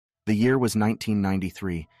The year was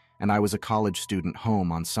 1993, and I was a college student home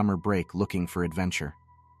on summer break looking for adventure.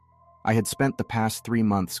 I had spent the past 3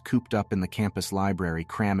 months cooped up in the campus library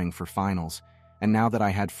cramming for finals, and now that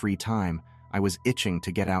I had free time, I was itching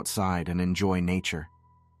to get outside and enjoy nature.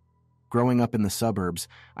 Growing up in the suburbs,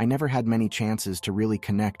 I never had many chances to really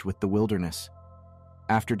connect with the wilderness.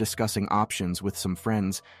 After discussing options with some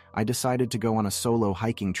friends, I decided to go on a solo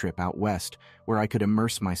hiking trip out west where I could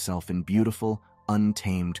immerse myself in beautiful,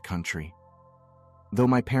 untamed country. Though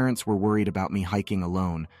my parents were worried about me hiking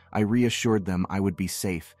alone, I reassured them I would be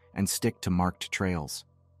safe and stick to marked trails.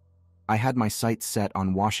 I had my sights set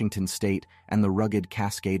on Washington State and the rugged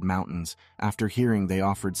Cascade Mountains after hearing they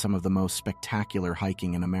offered some of the most spectacular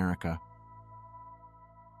hiking in America.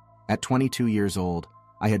 At 22 years old,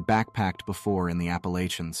 I had backpacked before in the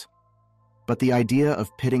Appalachians. But the idea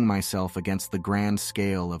of pitting myself against the grand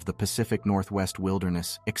scale of the Pacific Northwest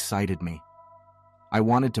wilderness excited me. I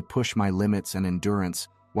wanted to push my limits and endurance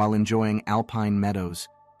while enjoying alpine meadows,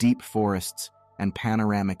 deep forests, and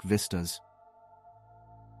panoramic vistas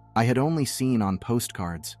I had only seen on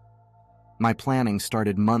postcards. My planning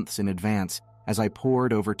started months in advance as I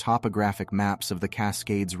pored over topographic maps of the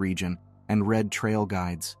Cascades region and read trail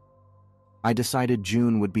guides. I decided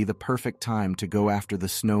June would be the perfect time to go after the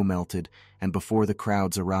snow melted and before the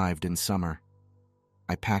crowds arrived in summer.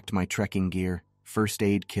 I packed my trekking gear, first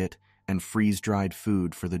aid kit, and freeze-dried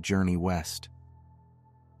food for the journey west.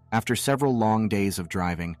 After several long days of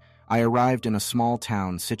driving, I arrived in a small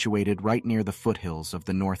town situated right near the foothills of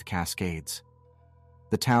the North Cascades.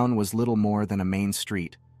 The town was little more than a main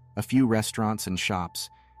street, a few restaurants and shops,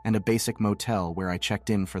 and a basic motel where I checked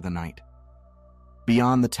in for the night.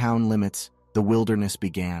 Beyond the town limits, the wilderness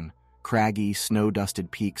began, craggy,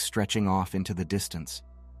 snow-dusted peaks stretching off into the distance.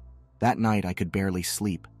 That night I could barely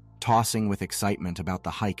sleep, tossing with excitement about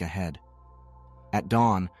the hike ahead. At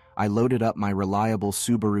dawn, I loaded up my reliable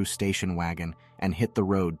Subaru station wagon and hit the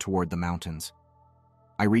road toward the mountains.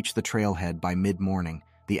 I reached the trailhead by mid-morning,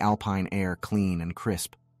 the alpine air clean and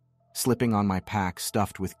crisp. Slipping on my pack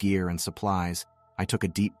stuffed with gear and supplies, I took a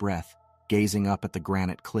deep breath, gazing up at the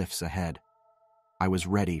granite cliffs ahead. I was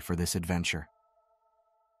ready for this adventure.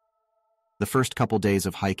 The first couple days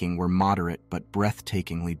of hiking were moderate but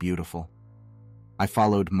breathtakingly beautiful. I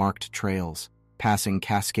followed marked trails, passing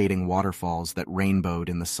cascading waterfalls that rainbowed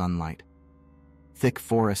in the sunlight. Thick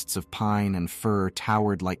forests of pine and fir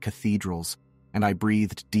towered like cathedrals, and I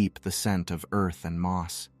breathed deep the scent of earth and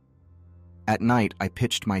moss. At night, I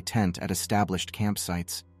pitched my tent at established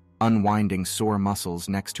campsites, unwinding sore muscles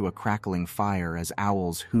next to a crackling fire as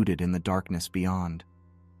owls hooted in the darkness beyond.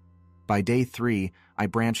 By day 3, I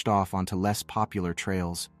branched off onto less popular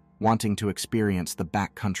trails, wanting to experience the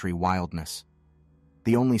backcountry wildness.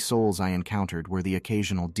 The only souls I encountered were the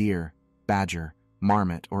occasional deer, badger,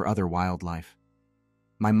 marmot, or other wildlife.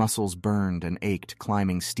 My muscles burned and ached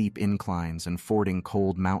climbing steep inclines and fording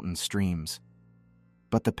cold mountain streams.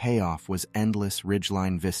 But the payoff was endless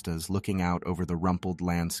ridgeline vistas looking out over the rumpled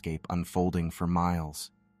landscape unfolding for miles.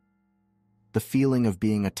 The feeling of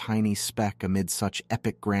being a tiny speck amid such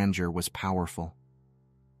epic grandeur was powerful.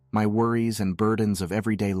 My worries and burdens of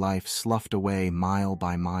everyday life sloughed away mile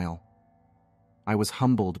by mile. I was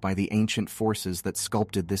humbled by the ancient forces that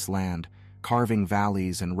sculpted this land, carving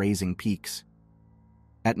valleys and raising peaks.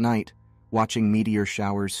 At night, watching meteor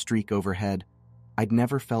showers streak overhead, I'd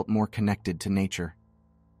never felt more connected to nature.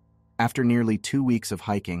 After nearly 2 weeks of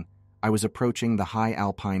hiking, I was approaching the high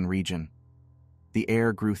alpine region. The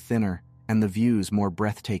air grew thinner and the views more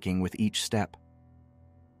breathtaking with each step.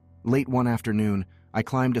 Late one afternoon, I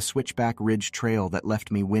climbed a switchback ridge trail that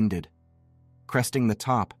left me winded. Cresting the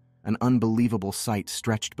top, an unbelievable sight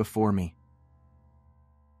stretched before me.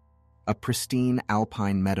 A pristine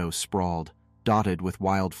alpine meadow sprawled, dotted with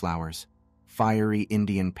wildflowers, fiery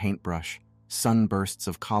Indian paintbrush, sunbursts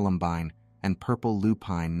of columbine, and purple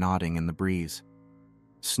lupine nodding in the breeze.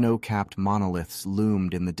 Snow-capped monoliths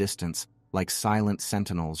loomed in the distance like silent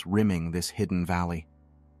sentinels rimming this hidden valley.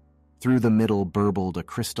 Through the middle burbled a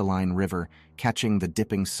crystalline river, catching the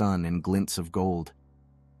dipping sun in glints of gold.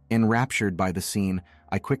 Enraptured by the scene,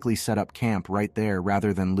 I quickly set up camp right there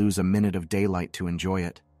rather than lose a minute of daylight to enjoy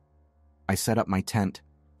it. I set up my tent,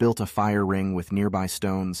 built a fire ring with nearby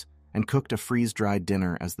stones, and cooked a freeze-dried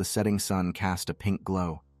dinner as the setting sun cast a pink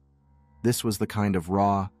glow. This was the kind of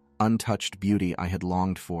raw, untouched beauty I had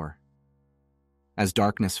longed for. As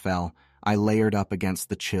darkness fell, I layered up against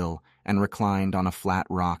the chill and reclined on a flat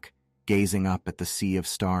rock, gazing up at the sea of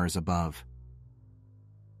stars above.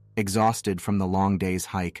 Exhausted from the long day's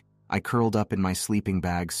hike, I curled up in my sleeping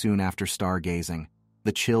bag soon after stargazing,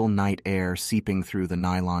 the chill night air seeping through the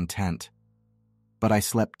nylon tent. but I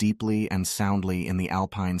slept deeply and soundly in the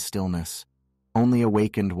alpine stillness, only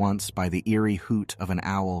awakened once by the eerie hoot of an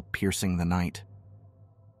owl piercing the night.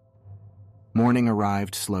 Morning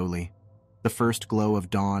arrived slowly, the first glow of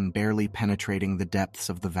dawn barely penetrating the depths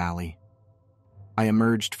of the valley. I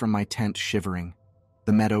emerged from my tent shivering,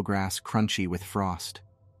 the meadow grass crunchy with frost.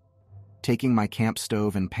 Taking my camp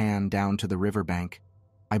stove and pan down to the riverbank,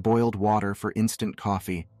 I boiled water for instant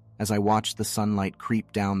coffee as I watched the sunlight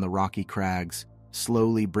creep down the rocky crags,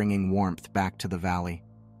 slowly bringing warmth back to the valley.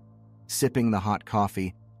 Sipping the hot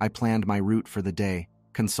coffee, I planned my route for the day,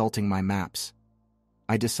 consulting my maps.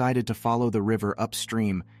 I decided to follow the river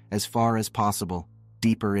upstream as far as possible,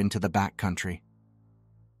 deeper into the backcountry.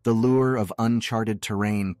 The lure of uncharted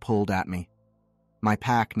terrain pulled at me. My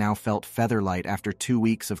pack now felt feather-light after 2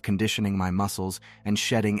 weeks of conditioning my muscles and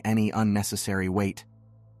shedding any unnecessary weight.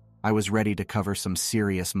 I was ready to cover some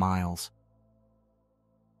serious miles.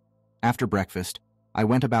 After breakfast, I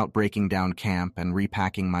went about breaking down camp and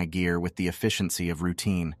repacking my gear with the efficiency of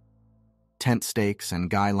routine. Tent stakes and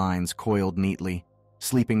guy lines coiled neatly,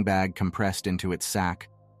 sleeping bag compressed into its sack,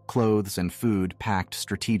 clothes and food packed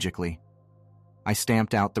strategically. I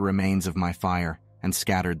stamped out the remains of my fire and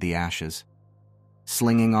scattered the ashes.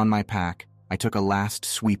 Slinging on my pack, I took a last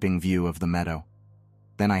sweeping view of the meadow.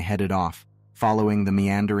 Then I headed off, following the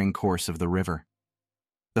meandering course of the river.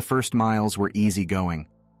 The first miles were easy going,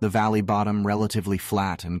 the valley bottom relatively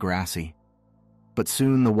flat and grassy. But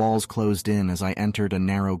soon the walls closed in as I entered a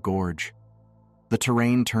narrow gorge. The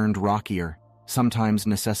terrain turned rockier, sometimes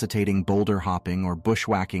necessitating boulder hopping or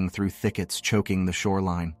bushwhacking through thickets choking the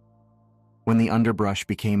shoreline. When the underbrush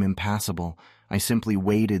became impassable, I simply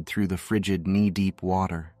waded through the frigid knee-deep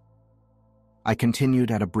water. I continued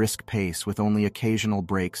at a brisk pace with only occasional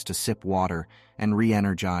breaks to sip water and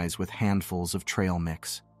re-energize with handfuls of trail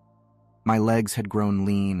mix. My legs had grown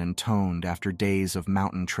lean and toned after days of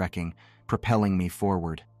mountain trekking, propelling me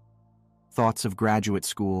forward. Thoughts of graduate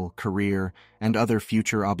school, career, and other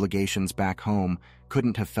future obligations back home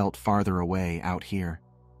couldn't have felt farther away out here.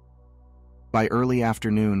 By early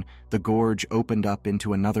afternoon, the gorge opened up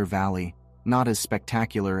into another valley, not as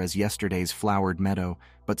spectacular as yesterday's flowered meadow,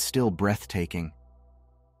 but still breathtaking.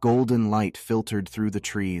 Golden light filtered through the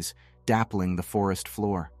trees, dappling the forest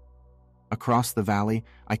floor. Across the valley,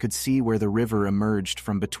 I could see where the river emerged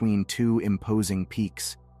from between two imposing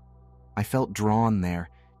peaks. I felt drawn there,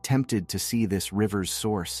 tempted to see this river's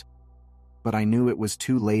source, but I knew it was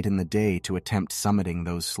too late in the day to attempt summiting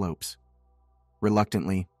those slopes.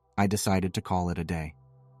 Reluctantly, I decided to call it a day.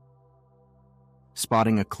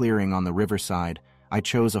 Spotting a clearing on the riverside, I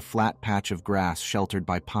chose a flat patch of grass sheltered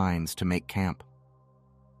by pines to make camp.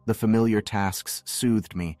 The familiar tasks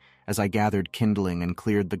soothed me as I gathered kindling and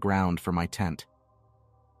cleared the ground for my tent.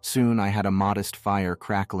 Soon I had a modest fire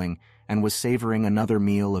crackling and was savoring another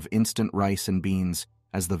meal of instant rice and beans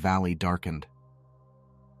as the valley darkened.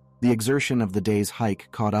 The exertion of the day's hike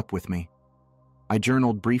caught up with me. I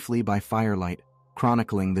journaled briefly by firelight,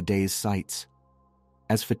 chronicling the day's sights.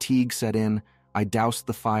 As fatigue set in, I doused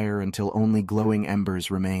the fire until only glowing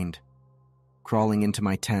embers remained. Crawling into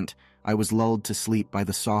my tent, I was lulled to sleep by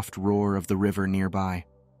the soft roar of the river nearby.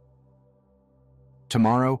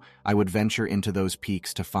 Tomorrow, I would venture into those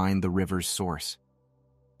peaks to find the river's source.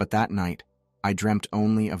 But that night, I dreamt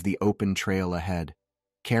only of the open trail ahead,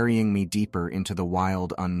 carrying me deeper into the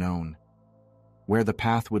wild unknown. Where the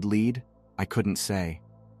path would lead, I couldn't say.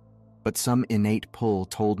 But some innate pull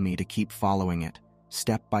told me to keep following it,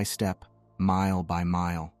 step by step, mile by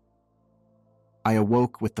mile. I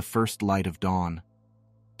awoke with the first light of dawn.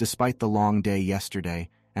 Despite the long day yesterday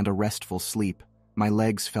and a restful sleep, my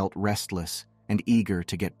legs felt restless and eager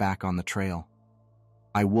to get back on the trail.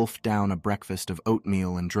 I wolfed down a breakfast of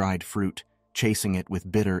oatmeal and dried fruit, chasing it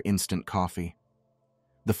with bitter instant coffee.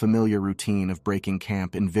 The familiar routine of breaking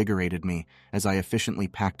camp invigorated me as I efficiently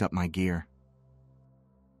packed up my gear.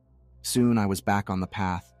 Soon I was back on the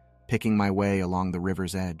path, picking my way along the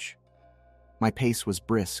river's edge. My pace was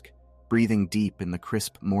brisk, breathing deep in the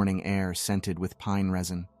crisp morning air scented with pine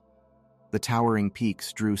resin. The towering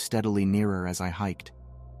peaks drew steadily nearer as I hiked.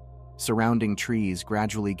 Surrounding trees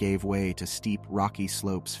gradually gave way to steep, rocky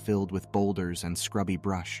slopes filled with boulders and scrubby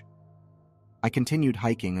brush. I continued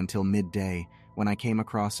hiking until midday when I came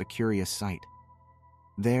across a curious sight.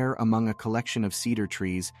 There, among a collection of cedar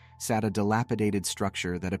trees, sat a dilapidated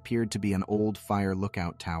structure that appeared to be an old fire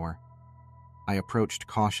lookout tower. I approached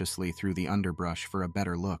cautiously through the underbrush for a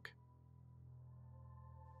better look.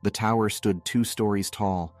 The tower stood 2 stories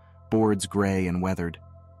tall, boards gray and weathered.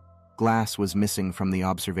 Glass was missing from the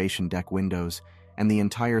observation deck windows, and the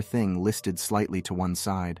entire thing listed slightly to one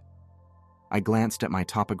side. I glanced at my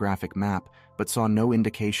topographic map, but saw no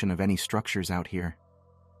indication of any structures out here.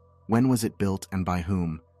 When was it built and by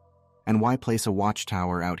whom? And why place a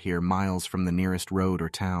watchtower out here miles from the nearest road or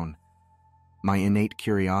town? My innate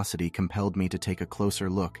curiosity compelled me to take a closer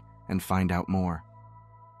look and find out more.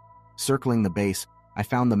 Circling the base, I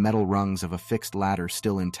found the metal rungs of a fixed ladder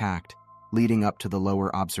still intact, leading up to the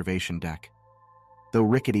lower observation deck. Though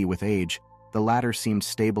rickety with age, the ladder seemed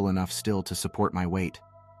stable enough still to support my weight.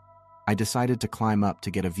 I decided to climb up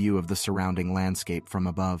to get a view of the surrounding landscape from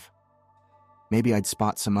above. Maybe I'd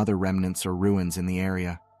spot some other remnants or ruins in the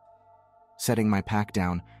area. Setting my pack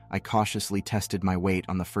down, I cautiously tested my weight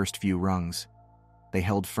on the first few rungs. They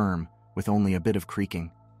held firm, with only a bit of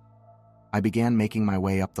creaking. I began making my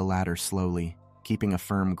way up the ladder slowly, keeping a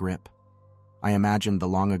firm grip. I imagined the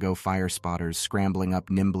long-ago fire spotters scrambling up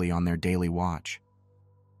nimbly on their daily watch.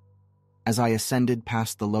 As I ascended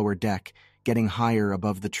past the lower deck, getting higher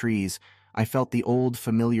above the trees, I felt the old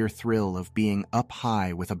familiar thrill of being up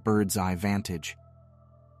high with a bird's-eye vantage.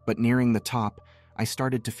 But nearing the top, I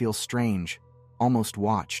started to feel strange, almost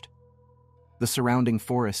watched. The surrounding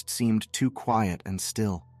forest seemed too quiet and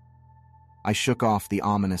still. I shook off the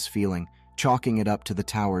ominous feeling, chalking it up to the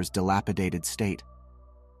tower's dilapidated state.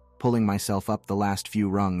 Pulling myself up the last few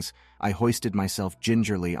rungs, I hoisted myself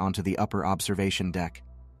gingerly onto the upper observation deck.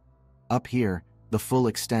 Up here, the full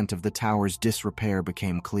extent of the tower's disrepair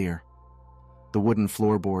became clear. The wooden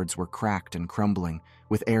floorboards were cracked and crumbling,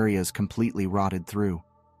 with areas completely rotted through.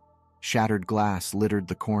 Shattered glass littered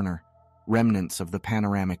the corner, remnants of the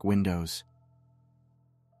panoramic windows.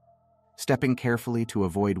 Stepping carefully to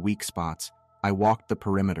avoid weak spots, I walked the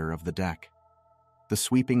perimeter of the deck. The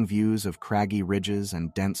sweeping views of craggy ridges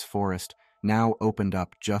and dense forest now opened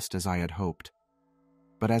up just as I had hoped.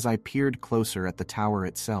 But as I peered closer at the tower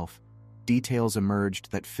itself, details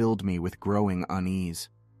emerged that filled me with growing unease.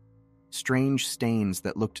 Strange stains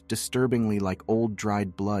that looked disturbingly like old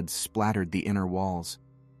dried blood splattered the inner walls,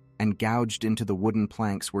 and gouged into the wooden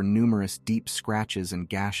planks were numerous deep scratches and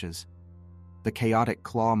gashes. The chaotic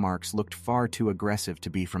claw marks looked far too aggressive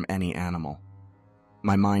to be from any animal.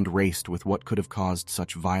 My mind raced with what could have caused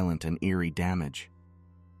such violent and eerie damage.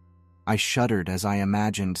 I shuddered as I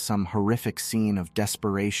imagined some horrific scene of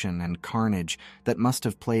desperation and carnage that must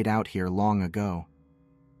have played out here long ago.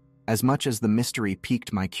 As much as the mystery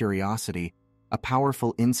piqued my curiosity, a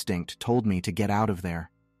powerful instinct told me to get out of there.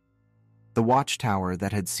 The watchtower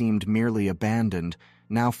that had seemed merely abandoned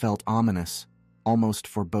now felt ominous, almost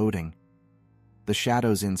foreboding. The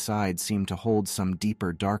shadows inside seemed to hold some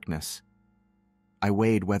deeper darkness. I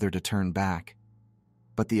weighed whether to turn back,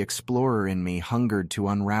 but the explorer in me hungered to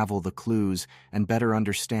unravel the clues and better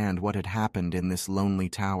understand what had happened in this lonely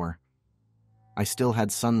tower. I still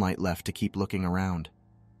had sunlight left to keep looking around.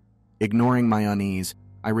 Ignoring my unease,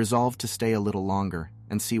 I resolved to stay a little longer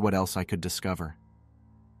and see what else I could discover.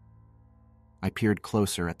 I peered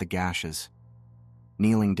closer at the gashes.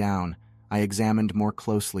 Kneeling down, I examined more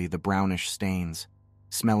closely the brownish stains,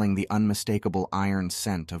 smelling the unmistakable iron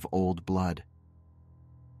scent of old blood.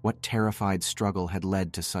 What terrified struggle had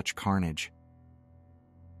led to such carnage?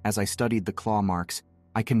 As I studied the claw marks,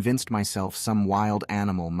 I convinced myself some wild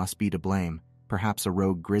animal must be to blame, perhaps a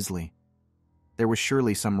rogue grizzly. There was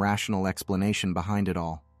surely some rational explanation behind it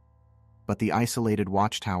all. But the isolated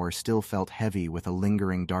watchtower still felt heavy with a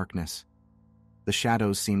lingering darkness. The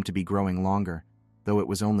shadows seemed to be growing longer, though it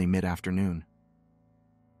was only mid-afternoon.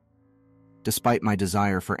 Despite my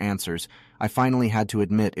desire for answers, I finally had to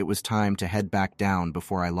admit it was time to head back down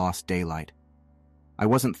before I lost daylight. I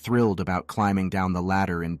wasn't thrilled about climbing down the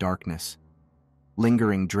ladder in darkness.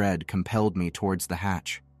 Lingering dread compelled me towards the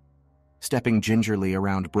hatch. Stepping gingerly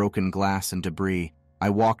around broken glass and debris, I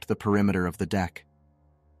walked the perimeter of the deck.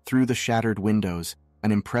 Through the shattered windows,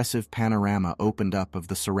 an impressive panorama opened up of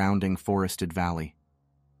the surrounding forested valley.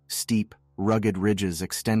 Steep, rugged ridges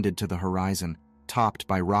extended to the horizon, topped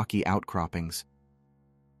by rocky outcroppings.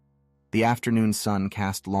 The afternoon sun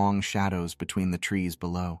cast long shadows between the trees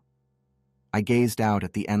below. I gazed out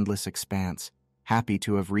at the endless expanse, happy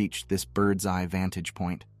to have reached this bird's-eye vantage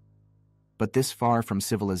point. But this far from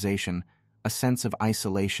civilization, a sense of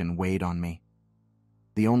isolation weighed on me.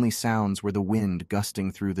 The only sounds were the wind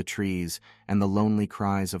gusting through the trees and the lonely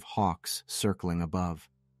cries of hawks circling above.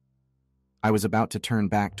 I was about to turn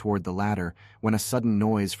back toward the ladder when a sudden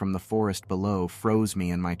noise from the forest below froze me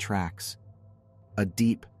in my tracks. A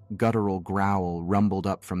deep, guttural growl rumbled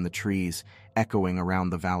up from the trees, echoing around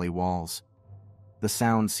the valley walls. The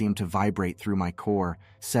sound seemed to vibrate through my core,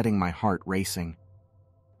 setting my heart racing.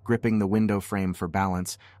 Gripping the window frame for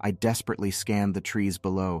balance, I desperately scanned the trees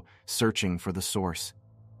below, searching for the source.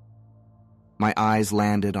 My eyes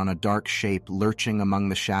landed on a dark shape lurching among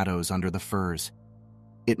the shadows under the firs.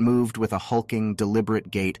 It moved with a hulking,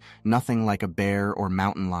 deliberate gait, nothing like a bear or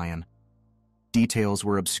mountain lion. Details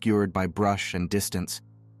were obscured by brush and distance,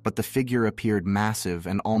 but the figure appeared massive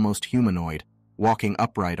and almost humanoid, walking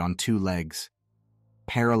upright on two legs.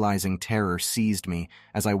 Paralyzing terror seized me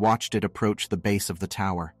as I watched it approach the base of the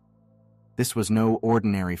tower. This was no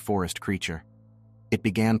ordinary forest creature. It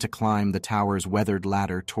began to climb the tower's weathered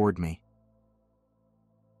ladder toward me.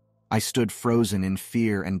 I stood frozen in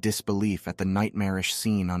fear and disbelief at the nightmarish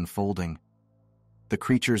scene unfolding. The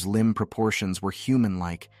creature's limb proportions were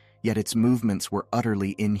human-like, yet its movements were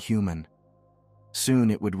utterly inhuman. Soon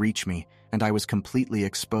it would reach me, and I was completely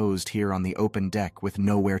exposed here on the open deck with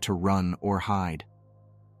nowhere to run or hide.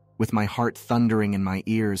 With my heart thundering in my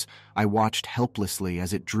ears, I watched helplessly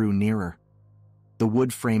as it drew nearer. The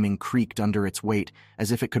wood framing creaked under its weight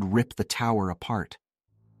as if it could rip the tower apart.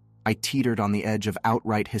 I teetered on the edge of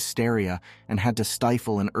outright hysteria and had to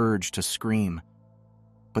stifle an urge to scream.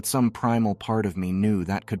 But some primal part of me knew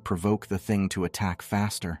that could provoke the thing to attack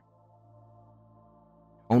faster.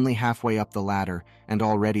 Only halfway up the ladder, and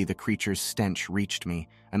already the creature's stench reached me,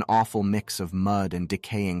 an awful mix of mud and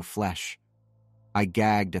decaying flesh. I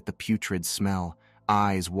gagged at the putrid smell,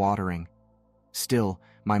 eyes watering. Still,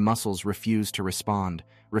 my muscles refused to respond,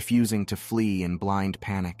 refusing to flee in blind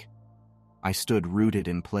panic. I stood rooted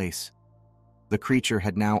in place. The creature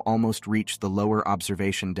had now almost reached the lower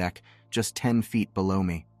observation deck, just 10 feet below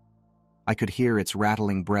me. I could hear its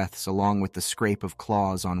rattling breaths along with the scrape of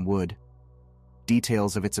claws on wood.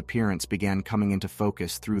 Details of its appearance began coming into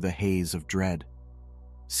focus through the haze of dread.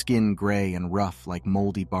 Skin gray and rough like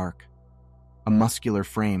moldy bark. A muscular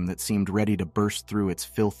frame that seemed ready to burst through its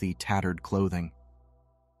filthy, tattered clothing.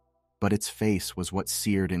 But its face was what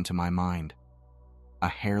seared into my mind. A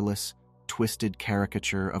hairless, twisted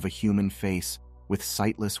caricature of a human face with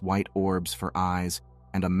sightless white orbs for eyes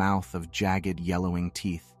and a mouth of jagged yellowing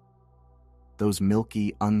teeth. Those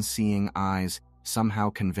milky, unseeing eyes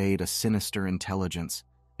somehow conveyed a sinister intelligence,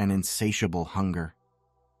 an insatiable hunger.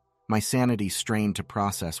 My sanity strained to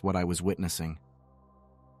process what I was witnessing.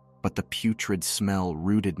 But the putrid smell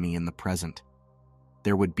rooted me in the present.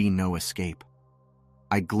 There would be no escape.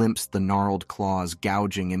 I glimpsed the gnarled claws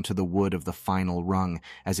gouging into the wood of the final rung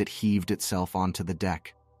as it heaved itself onto the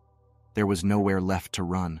deck. There was nowhere left to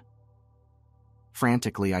run.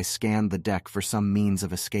 Frantically, I scanned the deck for some means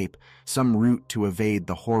of escape, some route to evade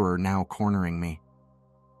the horror now cornering me.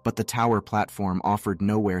 But the tower platform offered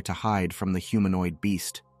nowhere to hide from the humanoid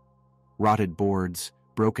beast. Rotted boards,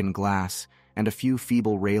 broken glass, and a few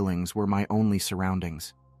feeble railings were my only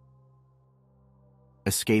surroundings.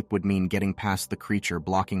 Escape would mean getting past the creature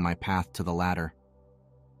blocking my path to the ladder.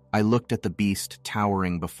 I looked at the beast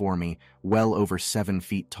towering before me, well over 7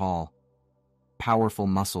 feet tall. Powerful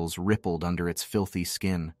muscles rippled under its filthy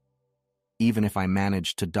skin. Even if I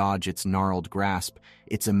managed to dodge its gnarled grasp,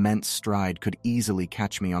 its immense stride could easily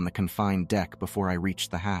catch me on the confined deck before I reached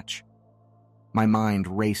the hatch. My mind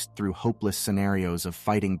raced through hopeless scenarios of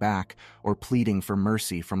fighting back or pleading for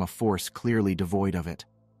mercy from a force clearly devoid of it.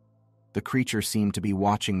 The creature seemed to be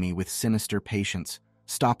watching me with sinister patience,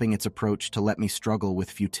 stopping its approach to let me struggle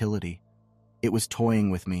with futility. It was toying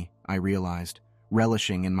with me, I realized,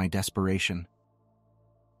 relishing in my desperation.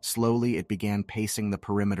 Slowly, it began pacing the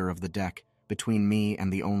perimeter of the deck, between me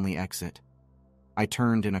and the only exit. I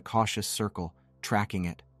turned in a cautious circle, tracking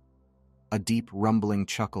it. A deep, rumbling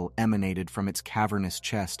chuckle emanated from its cavernous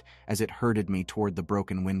chest as it herded me toward the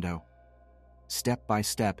broken window. Step by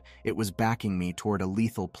step, it was backing me toward a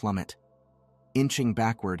lethal plummet. Inching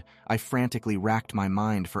backward, I frantically racked my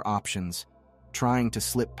mind for options. Trying to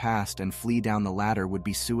slip past and flee down the ladder would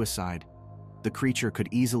be suicide. The creature could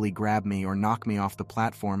easily grab me or knock me off the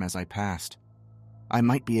platform as I passed. I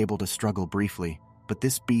might be able to struggle briefly, but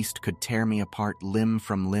this beast could tear me apart limb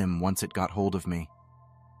from limb once it got hold of me.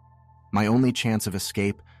 My only chance of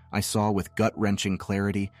escape, I saw with gut-wrenching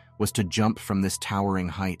clarity, was to jump from this towering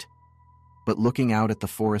height. But looking out at the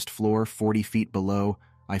forest floor 40 feet below,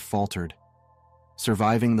 I faltered.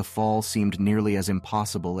 Surviving the fall seemed nearly as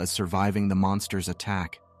impossible as surviving the monster's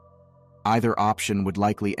attack. Either option would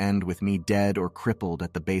likely end with me dead or crippled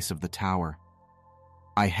at the base of the tower.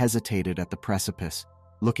 I hesitated at the precipice,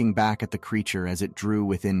 looking back at the creature as it drew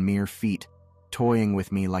within mere feet, toying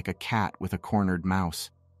with me like a cat with a cornered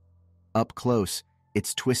mouse. Up close,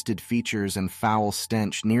 its twisted features and foul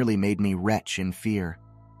stench nearly made me retch in fear.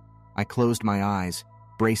 I closed my eyes,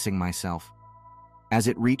 bracing myself. As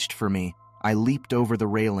it reached for me, I leaped over the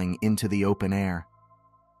railing into the open air.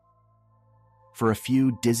 For a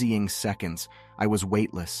few dizzying seconds, I was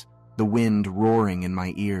weightless, the wind roaring in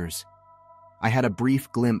my ears. I had a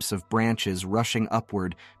brief glimpse of branches rushing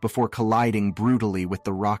upward before colliding brutally with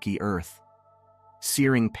the rocky earth.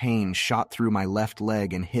 Searing pain shot through my left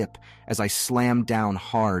leg and hip as I slammed down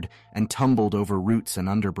hard and tumbled over roots and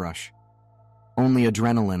underbrush. Only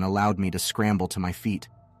adrenaline allowed me to scramble to my feet.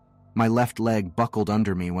 My left leg buckled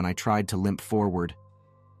under me when I tried to limp forward,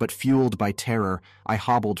 but fueled by terror, I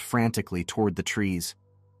hobbled frantically toward the trees.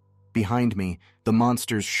 Behind me, the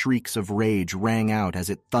monster's shrieks of rage rang out as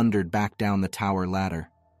it thundered back down the tower ladder.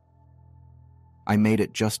 I made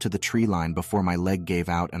it just to the tree line before my leg gave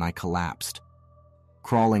out and I collapsed.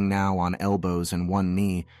 Crawling now on elbows and one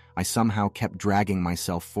knee, I somehow kept dragging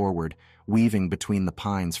myself forward, weaving between the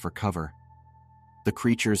pines for cover. The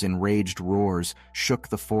creature's enraged roars shook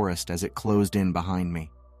the forest as it closed in behind me.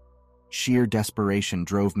 Sheer desperation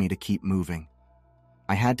drove me to keep moving.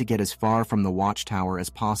 I had to get as far from the watchtower as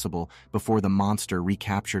possible before the monster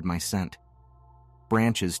recaptured my scent.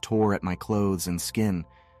 Branches tore at my clothes and skin,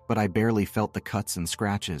 but I barely felt the cuts and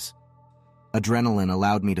scratches. Adrenaline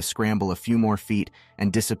allowed me to scramble a few more feet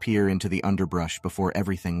and disappear into the underbrush before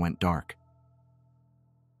everything went dark.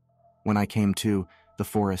 When I came to, the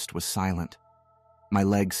forest was silent. My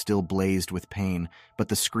legs still blazed with pain, but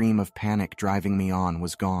the scream of panic driving me on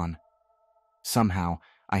was gone. Somehow,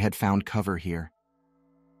 I had found cover here.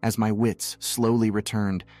 As my wits slowly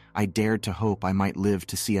returned, I dared to hope I might live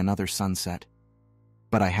to see another sunset.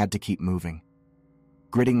 But I had to keep moving.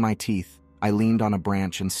 Gritting my teeth, I leaned on a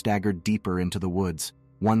branch and staggered deeper into the woods,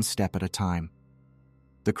 one step at a time.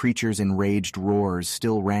 The creature's enraged roars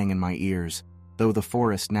still rang in my ears, though the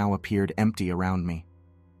forest now appeared empty around me.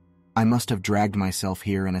 I must have dragged myself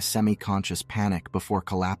here in a semi-conscious panic before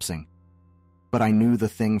collapsing. But I knew the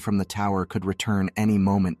thing from the tower could return any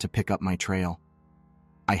moment to pick up my trail.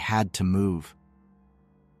 I had to move.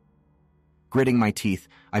 Gritting my teeth,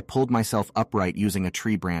 I pulled myself upright using a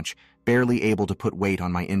tree branch, barely able to put weight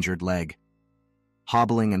on my injured leg.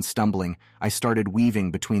 Hobbling and stumbling, I started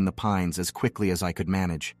weaving between the pines as quickly as I could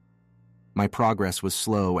manage. My progress was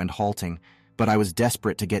slow and halting, but I was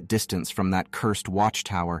desperate to get distance from that cursed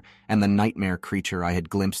watchtower and the nightmare creature I had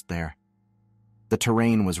glimpsed there. The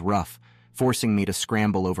terrain was rough, forcing me to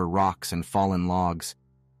scramble over rocks and fallen logs.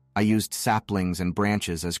 I used saplings and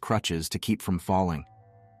branches as crutches to keep from falling.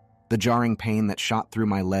 The jarring pain that shot through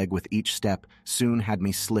my leg with each step soon had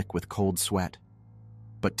me slick with cold sweat.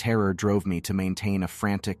 But terror drove me to maintain a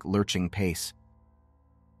frantic, lurching pace.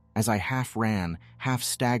 As I half ran, half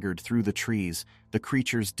staggered through the trees, the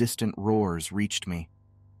creature's distant roars reached me.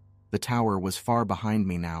 The tower was far behind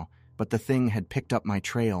me now, but the thing had picked up my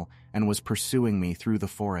trail and was pursuing me through the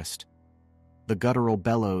forest. The guttural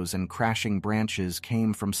bellows and crashing branches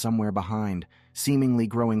came from somewhere behind, seemingly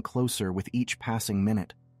growing closer with each passing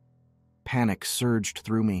minute. Panic surged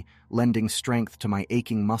through me, lending strength to my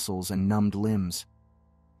aching muscles and numbed limbs.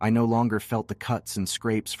 I no longer felt the cuts and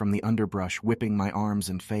scrapes from the underbrush whipping my arms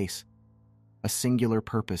and face. A singular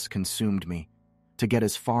purpose consumed me, to get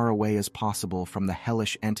as far away as possible from the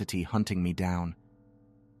hellish entity hunting me down.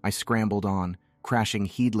 I scrambled on, crashing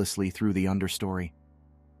heedlessly through the understory.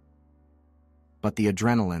 But the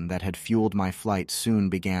adrenaline that had fueled my flight soon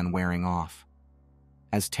began wearing off.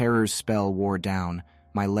 As terror's spell wore down,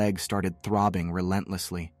 my legs started throbbing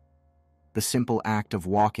relentlessly. The simple act of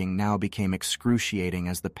walking now became excruciating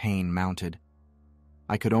as the pain mounted.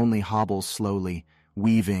 I could only hobble slowly,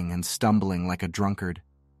 weaving and stumbling like a drunkard.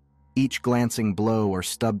 Each glancing blow or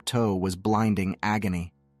stubbed toe was blinding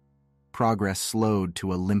agony. Progress slowed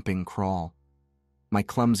to a limping crawl. My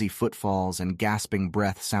clumsy footfalls and gasping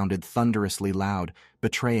breath sounded thunderously loud,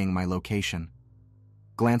 betraying my location.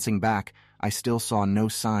 Glancing back, I still saw no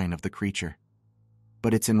sign of the creature.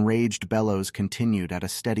 But its enraged bellows continued at a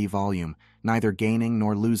steady volume, neither gaining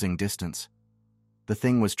nor losing distance. The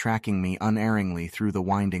thing was tracking me unerringly through the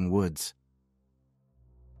winding woods.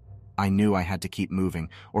 I knew I had to keep moving,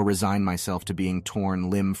 or resign myself to being torn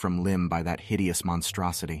limb from limb by that hideous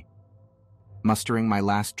monstrosity. Mustering my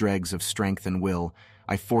last dregs of strength and will,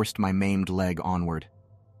 I forced my maimed leg onward.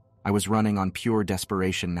 I was running on pure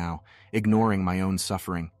desperation now, ignoring my own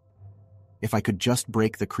suffering. If I could just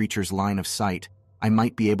break the creature's line of sight, I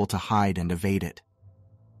might be able to hide and evade it.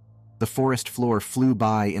 The forest floor flew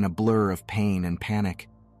by in a blur of pain and panic.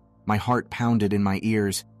 My heart pounded in my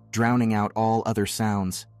ears, drowning out all other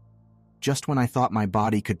sounds. Just when I thought my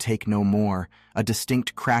body could take no more, a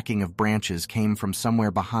distinct cracking of branches came from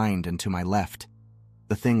somewhere behind and to my left.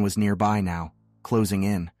 The thing was nearby now, closing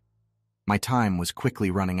in. My time was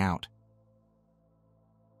quickly running out.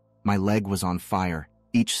 My leg was on fire.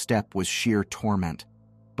 Each step was sheer torment.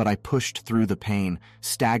 But I pushed through the pain,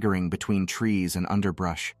 staggering between trees and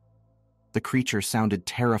underbrush. The creature sounded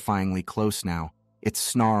terrifyingly close now, its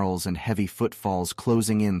snarls and heavy footfalls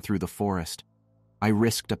closing in through the forest. I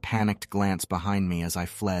risked a panicked glance behind me as I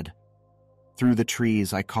fled. Through the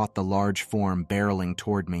trees, I caught the large form barreling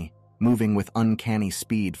toward me, moving with uncanny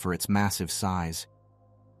speed for its massive size.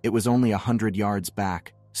 It was only 100 yards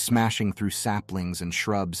back, smashing through saplings and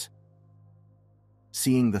shrubs.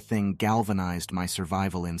 Seeing the thing galvanized my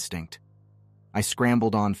survival instinct. I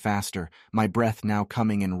scrambled on faster, my breath now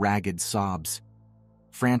coming in ragged sobs.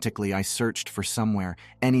 Frantically, I searched for somewhere,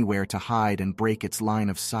 anywhere to hide and break its line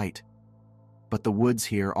of sight. But the woods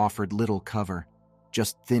here offered little cover,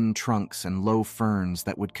 just thin trunks and low ferns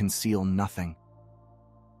that would conceal nothing.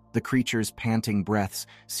 The creature's panting breaths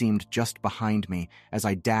seemed just behind me as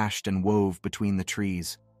I dashed and wove between the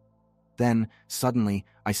trees. Then, suddenly,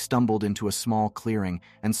 I stumbled into a small clearing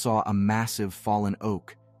and saw a massive fallen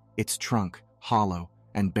oak, its trunk hollow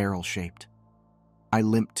and barrel-shaped. I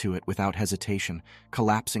limped to it without hesitation,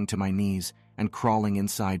 collapsing to my knees and crawling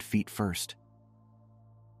inside feet first.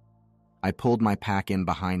 I pulled my pack in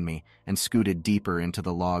behind me and scooted deeper into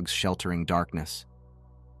the log's sheltering darkness.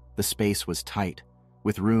 The space was tight,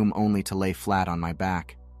 with room only to lay flat on my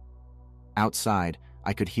back. Outside,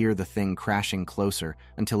 I could hear the thing crashing closer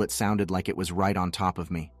until it sounded like it was right on top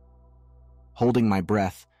of me. Holding my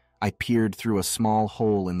breath, I peered through a small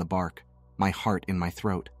hole in the bark, my heart in my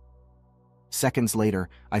throat. Seconds later,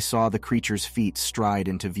 I saw the creature's feet stride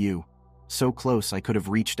into view, so close I could have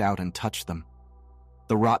reached out and touched them.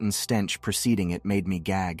 The rotten stench preceding it made me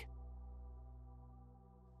gag.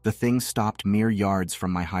 The thing stopped mere yards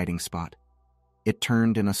from my hiding spot. It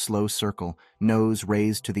turned in a slow circle, nose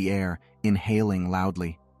raised to the air, inhaling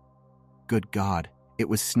loudly. Good God, it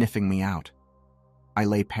was sniffing me out. I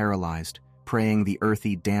lay paralyzed, praying the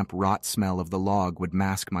earthy, damp rot smell of the log would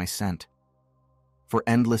mask my scent. For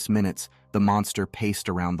endless minutes, the monster paced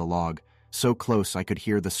around the log, so close I could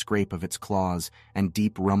hear the scrape of its claws and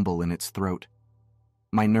deep rumble in its throat.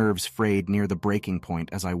 My nerves frayed near the breaking point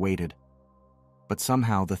as I waited. But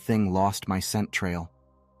somehow the thing lost my scent trail.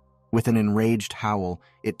 With an enraged howl,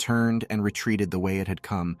 it turned and retreated the way it had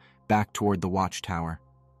come, back toward the watchtower.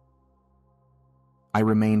 I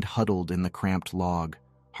remained huddled in the cramped log,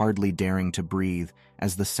 hardly daring to breathe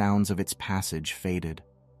as the sounds of its passage faded.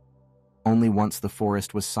 Only once the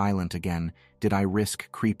forest was silent again did I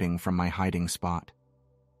risk creeping from my hiding spot.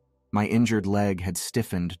 My injured leg had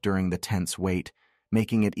stiffened during the tense wait,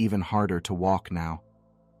 making it even harder to walk now.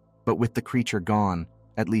 But with the creature gone,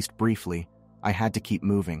 at least briefly, I had to keep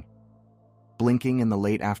moving. Blinking in the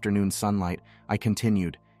late afternoon sunlight, I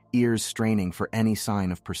continued, ears straining for any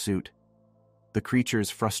sign of pursuit. The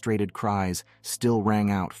creature's frustrated cries still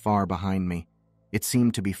rang out far behind me. It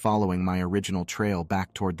seemed to be following my original trail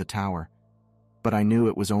back toward the tower. But I knew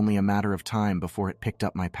it was only a matter of time before it picked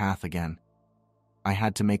up my path again. I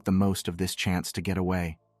had to make the most of this chance to get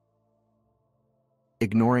away.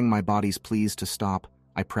 Ignoring my body's pleas to stop,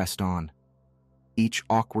 I pressed on. Each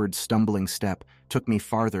awkward, stumbling step took me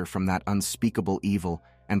farther from that unspeakable evil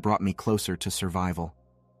and brought me closer to survival.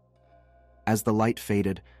 As the light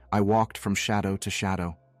faded, I walked from shadow to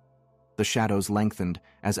shadow. The shadows lengthened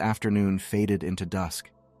as afternoon faded into dusk.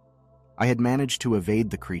 I had managed to evade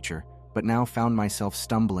the creature, but now found myself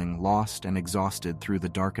stumbling, lost and exhausted through the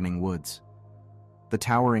darkening woods. The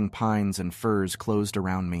towering pines and firs closed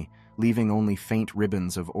around me, leaving only faint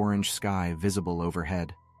ribbons of orange sky visible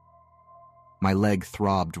overhead. My leg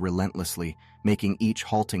throbbed relentlessly, making each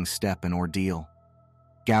halting step an ordeal.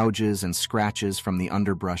 Gouges and scratches from the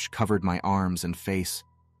underbrush covered my arms and face.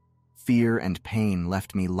 Fear and pain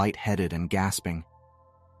left me lightheaded and gasping.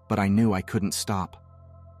 But I knew I couldn't stop.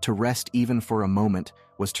 To rest even for a moment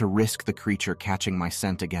was to risk the creature catching my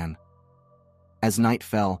scent again. As night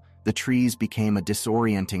fell, the trees became a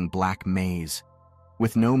disorienting black maze.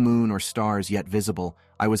 With no moon or stars yet visible,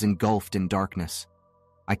 I was engulfed in darkness.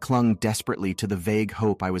 I clung desperately to the vague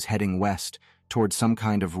hope I was heading west, toward some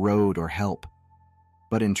kind of road or help.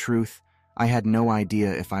 But in truth, I had no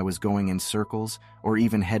idea if I was going in circles or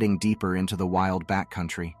even heading deeper into the wild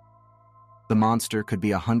backcountry. The monster could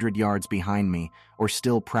be 100 yards behind me or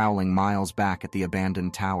still prowling miles back at the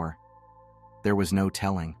abandoned tower. There was no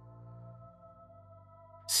telling.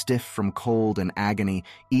 Stiff from cold and agony,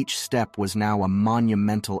 each step was now a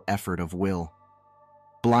monumental effort of will.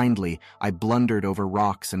 Blindly, I blundered over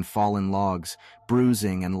rocks and fallen logs,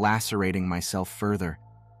 bruising and lacerating myself further.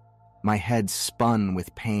 My head spun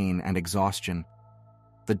with pain and exhaustion.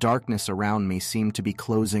 The darkness around me seemed to be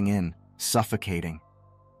closing in, suffocating.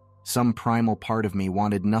 Some primal part of me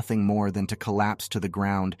wanted nothing more than to collapse to the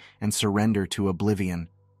ground and surrender to oblivion.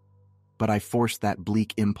 but I forced that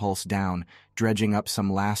bleak impulse down, dredging up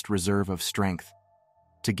some last reserve of strength.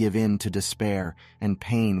 To give in to despair and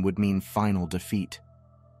pain would mean final defeat.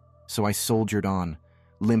 So I soldiered on,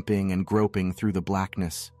 limping and groping through the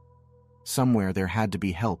blackness. Somewhere there had to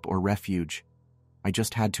be help or refuge. I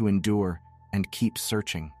just had to endure and keep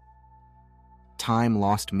searching. Time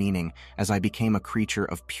lost meaning as I became a creature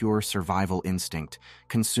of pure survival instinct,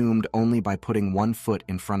 consumed only by putting one foot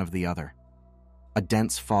in front of the other. A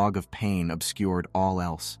dense fog of pain obscured all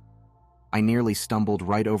else. I nearly stumbled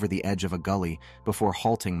right over the edge of a gully before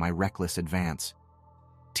halting my reckless advance.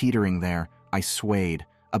 Teetering there, I swayed,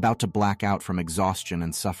 about to black out from exhaustion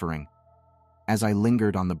and suffering. As I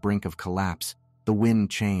lingered on the brink of collapse, the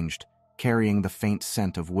wind changed, carrying the faint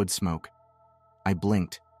scent of wood smoke. I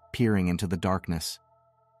blinked, peering into the darkness.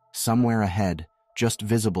 Somewhere ahead, just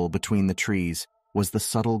visible between the trees, was the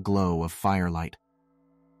subtle glow of firelight.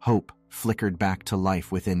 Hope flickered back to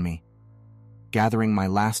life within me. Gathering my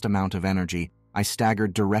last amount of energy, I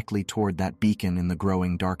staggered directly toward that beacon in the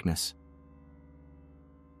growing darkness.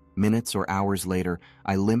 Minutes or hours later,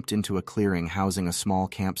 I limped into a clearing housing a small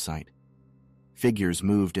campsite. Figures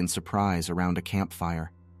moved in surprise around a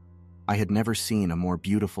campfire. I had never seen a more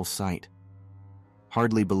beautiful sight.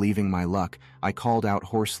 Hardly believing my luck, I called out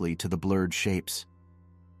hoarsely to the blurred shapes.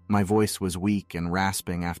 My voice was weak and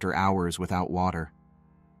rasping after hours without water.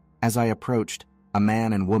 As I approached, a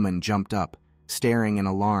man and woman jumped up, staring in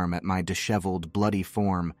alarm at my disheveled, bloody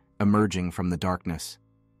form emerging from the darkness.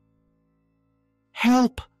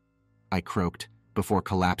 "Help!" I croaked before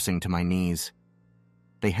collapsing to my knees.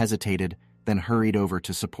 They hesitated, then hurried over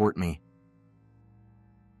to support me.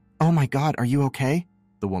 "Oh my God, are you okay?"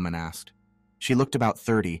 the woman asked. She looked about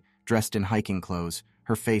 30, dressed in hiking clothes,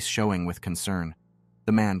 her face showing with concern.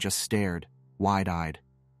 The man just stared, wide-eyed.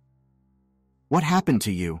 "What happened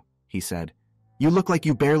to you?" he said. "You look like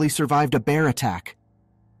you barely survived a bear attack."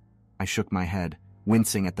 I shook my head,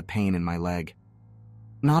 wincing at the pain in my leg.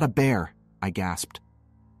 "Not a bear," I gasped.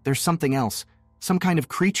 "There's something else, some kind of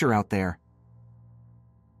creature out there."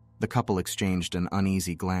 The couple exchanged an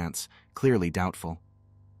uneasy glance, clearly doubtful.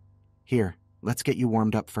 "Here, let's get you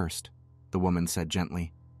warmed up first," the woman said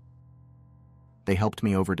gently. They helped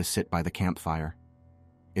me over to sit by the campfire.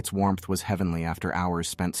 Its warmth was heavenly after hours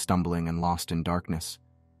spent stumbling and lost in darkness.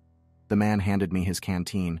 The man handed me his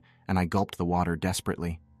canteen, and I gulped the water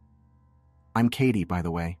desperately. "I'm Katie, by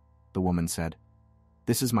the way," the woman said.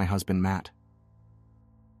 "This is my husband, Matt."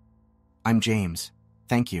 "I'm James.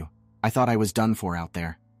 Thank you. I thought I was done for out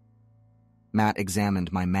there." Matt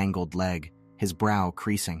examined my mangled leg, his brow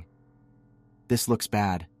creasing. "This looks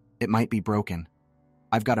bad. It might be broken.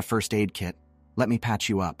 I've got a first aid kit. Let me patch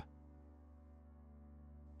you up."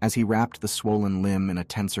 As he wrapped the swollen limb in a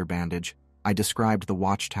tensor bandage, I described the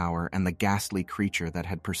watchtower and the ghastly creature that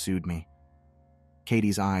had pursued me.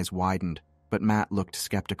 Katie's eyes widened, but Matt looked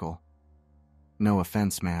skeptical. "No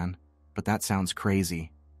offense, man, but that sounds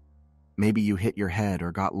crazy. Maybe you hit your head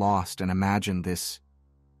or got lost and imagined this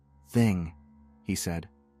thing," he said.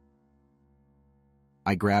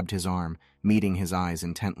 I grabbed his arm, meeting his eyes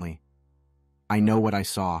intently. "I know what I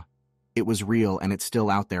saw. It was real and it's still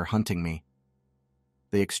out there hunting me."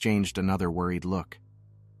 They exchanged another worried look.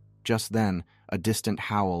 Just then, a distant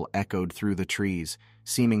howl echoed through the trees,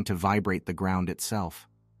 seeming to vibrate the ground itself.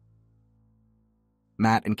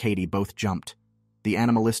 Matt and Katie both jumped. The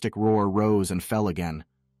animalistic roar rose and fell again.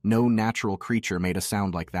 No natural creature made a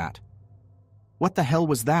sound like that. "What the hell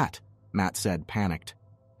was that?" Matt said, panicked.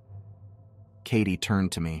 Katie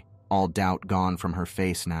turned to me, all doubt gone from her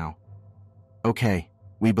face now. "Okay,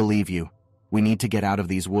 we believe you. We need to get out of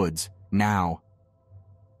these woods, now."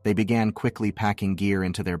 They began quickly packing gear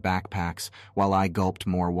into their backpacks while I gulped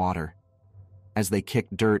more water. As they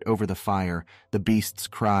kicked dirt over the fire, the beast's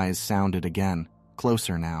cries sounded again,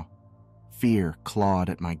 closer now. Fear clawed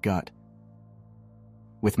at my gut.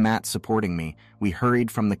 With Matt supporting me, we hurried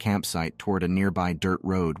from the campsite toward a nearby dirt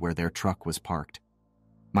road where their truck was parked.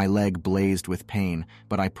 My leg blazed with pain,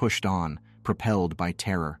 but I pushed on, propelled by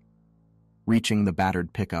terror. Reaching the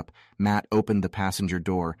battered pickup, Matt opened the passenger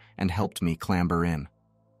door and helped me clamber in.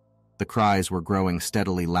 The cries were growing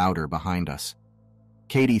steadily louder behind us.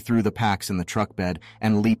 Katie threw the packs in the truck bed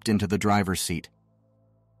and leaped into the driver's seat.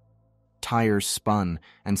 Tires spun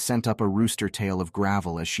and sent up a rooster tail of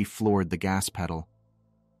gravel as she floored the gas pedal.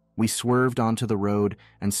 We swerved onto the road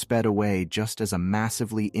and sped away just as a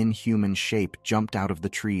massively inhuman shape jumped out of the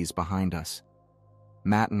trees behind us.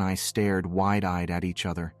 Matt and I stared wide-eyed at each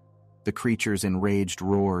other. The creature's enraged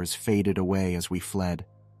roars faded away as we fled.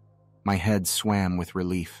 My head swam with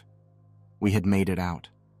relief. We had made it out.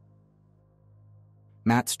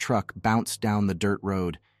 Matt's truck bounced down the dirt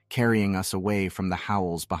road, carrying us away from the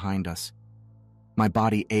howls behind us. My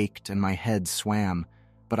body ached and my head swam,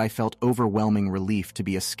 but I felt overwhelming relief to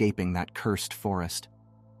be escaping that cursed forest.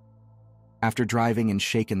 After driving in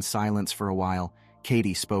shaken silence for a while,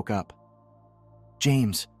 Katie spoke up.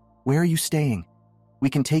 "James, where are you staying? We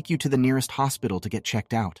can take you to the nearest hospital to get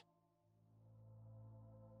checked out."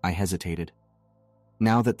 I hesitated.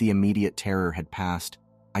 Now that the immediate terror had passed,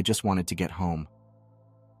 I just wanted to get home.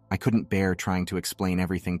 I couldn't bear trying to explain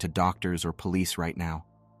everything to doctors or police right now.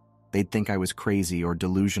 They'd think I was crazy or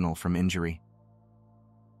delusional from injury.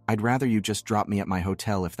 "I'd rather you just drop me at my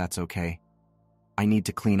hotel if that's okay. I need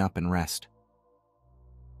to clean up and rest."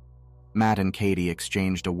 Matt and Katie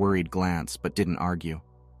exchanged a worried glance but didn't argue.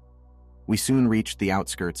 We soon reached the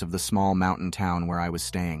outskirts of the small mountain town where I was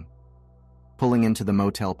staying. Pulling into the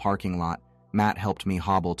motel parking lot, Matt helped me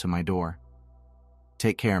hobble to my door.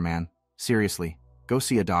 "Take care, man. Seriously, go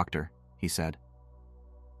see a doctor," he said.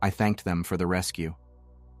 I thanked them for the rescue.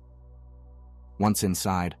 Once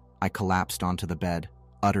inside, I collapsed onto the bed,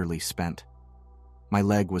 utterly spent. My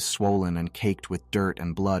leg was swollen and caked with dirt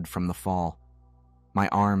and blood from the fall. My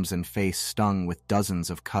arms and face stung with dozens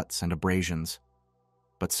of cuts and abrasions.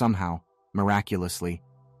 But somehow, miraculously,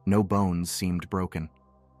 no bones seemed broken.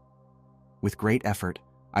 With great effort,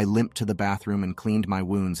 I limped to the bathroom and cleaned my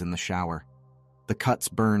wounds in the shower. The cuts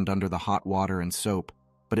burned under the hot water and soap,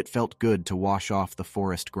 but it felt good to wash off the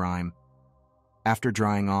forest grime. After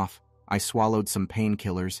drying off, I swallowed some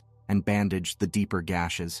painkillers and bandaged the deeper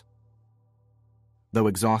gashes. Though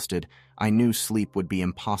exhausted, I knew sleep would be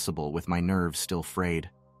impossible with my nerves still frayed.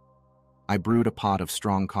 I brewed a pot of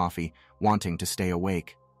strong coffee, wanting to stay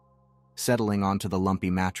awake. Settling onto the lumpy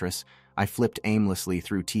mattress, I flipped aimlessly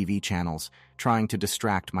through TV channels, trying to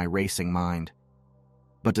distract my racing mind.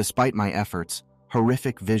 But despite my efforts,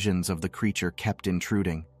 horrific visions of the creature kept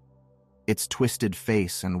intruding. Its twisted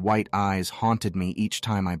face and white eyes haunted me each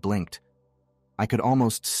time I blinked. I could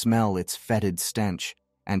almost smell its fetid stench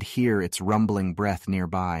and hear its rumbling breath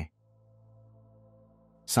nearby.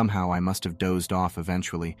 Somehow I must have dozed off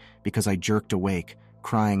eventually because I jerked awake,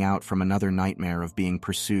 crying out from another nightmare of being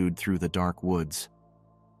pursued through the dark woods.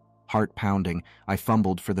 Heart pounding, I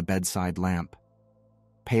fumbled for the bedside lamp.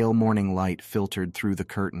 Pale morning light filtered through the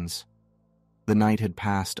curtains. The night had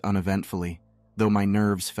passed uneventfully, though my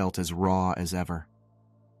nerves felt as raw as ever.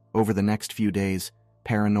 Over the next few days,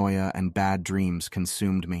 paranoia and bad dreams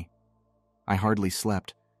consumed me. I hardly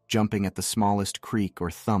slept, jumping at the smallest creak or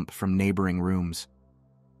thump from neighboring rooms.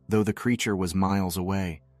 Though the creature was miles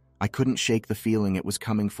away, I couldn't shake the feeling it was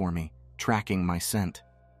coming for me, tracking my scent.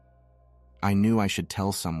 I knew I should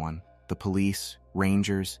tell someone, the police,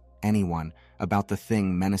 rangers, anyone, about the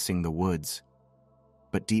thing menacing the woods.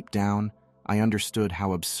 But deep down, I understood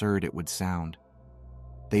how absurd it would sound.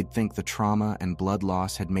 They'd think the trauma and blood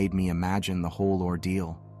loss had made me imagine the whole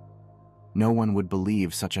ordeal. No one would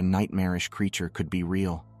believe such a nightmarish creature could be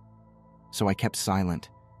real. So I kept silent,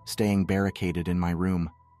 staying barricaded in my room.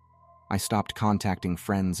 I stopped contacting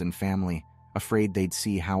friends and family, afraid they'd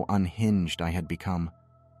see how unhinged I had become.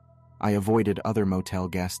 I avoided other motel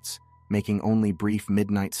guests, making only brief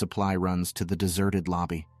midnight supply runs to the deserted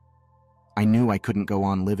lobby. I knew I couldn't go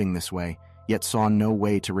on living this way, yet saw no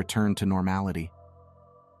way to return to normality.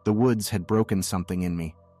 The woods had broken something in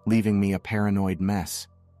me, leaving me a paranoid mess.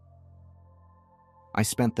 I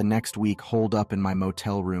spent the next week holed up in my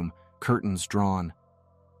motel room, curtains drawn.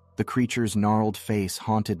 The creature's gnarled face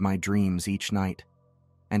haunted my dreams each night,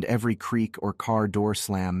 and every creak or car door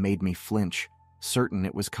slam made me flinch, certain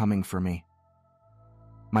it was coming for me.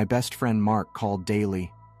 My best friend Mark called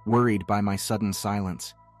daily, worried by my sudden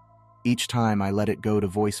silence. Each time I let it go to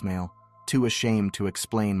voicemail, too ashamed to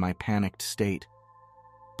explain my panicked state.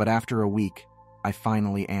 But after a week, I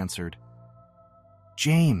finally answered.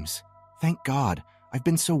 "James, thank God, I've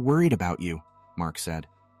been so worried about you," Mark said.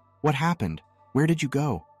 "What happened? Where did you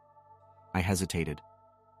go?" I hesitated.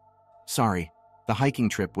 "Sorry, the hiking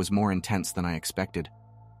trip was more intense than I expected.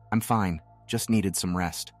 I'm fine, just needed some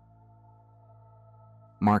rest."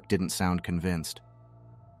 Mark didn't sound convinced.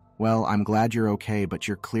 "Well, I'm glad you're okay, but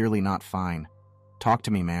you're clearly not fine. Talk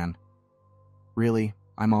to me, man." "Really,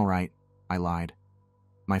 I'm all right," I lied.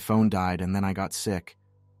 "My phone died and then I got sick,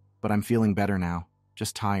 but I'm feeling better now,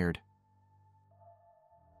 just tired."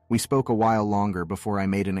 We spoke a while longer before I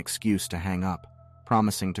made an excuse to hang up,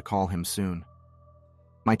 promising to call him soon.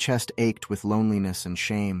 My chest ached with loneliness and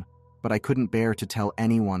shame, but I couldn't bear to tell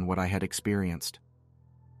anyone what I had experienced.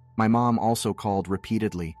 My mom also called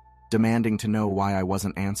repeatedly, demanding to know why I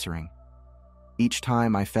wasn't answering. Each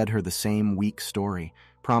time I fed her the same weak story,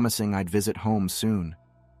 promising I'd visit home soon.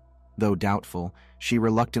 Though doubtful, she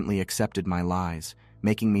reluctantly accepted my lies,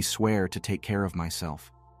 making me swear to take care of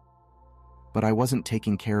myself. But I wasn't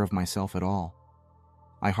taking care of myself at all.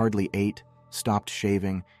 I hardly ate, stopped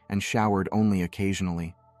shaving, and showered only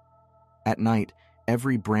occasionally. At night,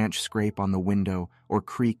 every branch scrape on the window or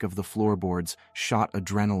creak of the floorboards shot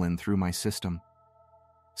adrenaline through my system.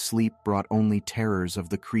 Sleep brought only terrors of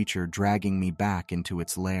the creature dragging me back into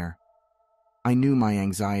its lair. I knew my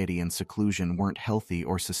anxiety and seclusion weren't healthy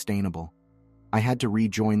or sustainable. I had to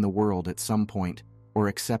rejoin the world at some point or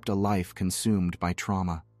accept a life consumed by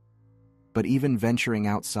trauma. But even venturing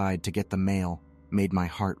outside to get the mail made my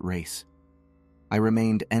heart race. I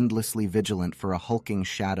remained endlessly vigilant for a hulking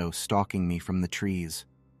shadow stalking me from the trees.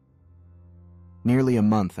 Nearly a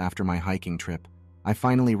month after my hiking trip, I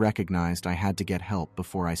finally recognized I had to get help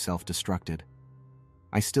before I self-destructed.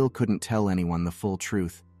 I still couldn't tell anyone the full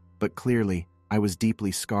truth, but clearly I was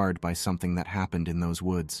deeply scarred by something that happened in those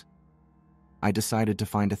woods. I decided to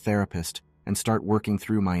find a therapist and start working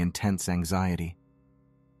through my intense anxiety.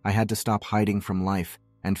 I had to stop hiding from life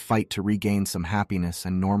and fight to regain some happiness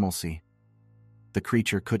and normalcy. The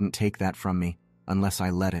creature couldn't take that from me unless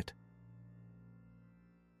I let it.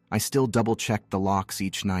 I still double-checked the locks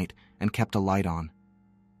each night and kept a light on.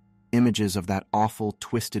 Images of that awful,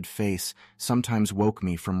 twisted face sometimes woke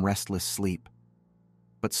me from restless sleep.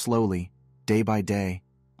 But slowly, day by day,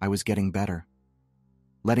 I was getting better.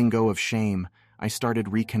 Letting go of shame, I started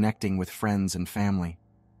reconnecting with friends and family.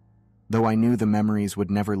 Though I knew the memories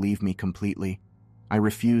would never leave me completely, I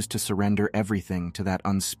refused to surrender everything to that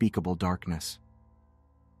unspeakable darkness.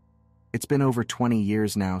 It's been over 20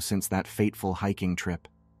 years now since that fateful hiking trip.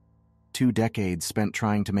 2 decades spent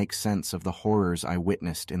trying to make sense of the horrors I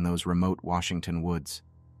witnessed in those remote Washington woods.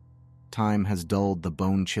 Time has dulled the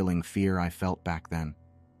bone-chilling fear I felt back then.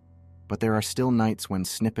 But there are still nights when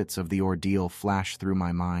snippets of the ordeal flash through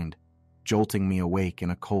my mind, jolting me awake in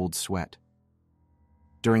a cold sweat.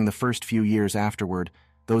 During the first few years afterward,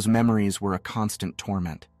 those memories were a constant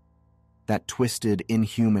torment. That twisted,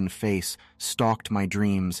 inhuman face stalked my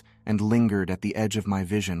dreams and lingered at the edge of my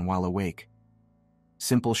vision while awake.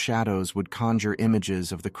 Simple shadows would conjure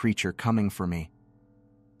images of the creature coming for me.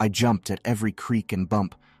 I jumped at every creak and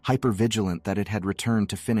bump, hyper-vigilant that it had returned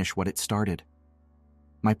to finish what it started.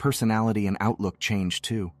 My personality and outlook changed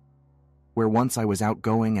too. Where once I was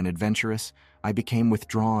outgoing and adventurous, I became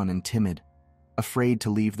withdrawn and timid, afraid to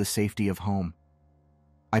leave the safety of home.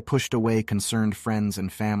 I pushed away concerned friends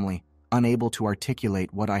and family, unable to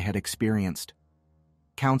articulate what I had experienced.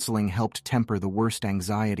 Counseling helped temper the worst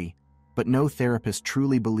anxiety, but no therapist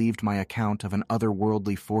truly believed my account of an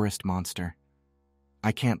otherworldly forest monster.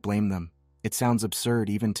 I can't blame them. It sounds absurd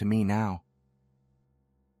even to me now.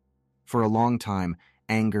 For a long time,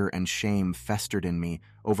 anger and shame festered in me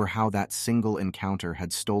over how that single encounter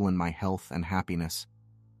had stolen my health and happiness.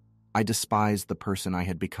 I despised the person I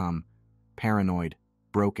had become, paranoid,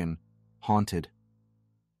 broken, haunted.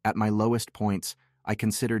 At my lowest points, I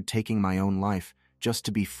considered taking my own life just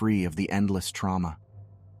to be free of the endless trauma.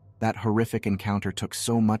 That horrific encounter took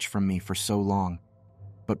so much from me for so long,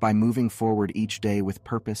 but by moving forward each day with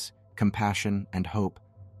purpose, compassion, and hope,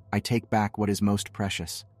 I take back what is most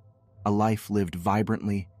precious, a life lived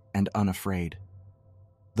vibrantly and unafraid.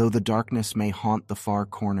 Though the darkness may haunt the far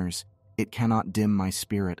corners, it cannot dim my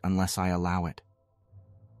spirit unless I allow it.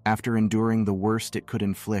 After enduring the worst it could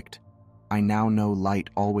inflict, I now know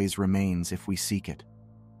light always remains if we seek it.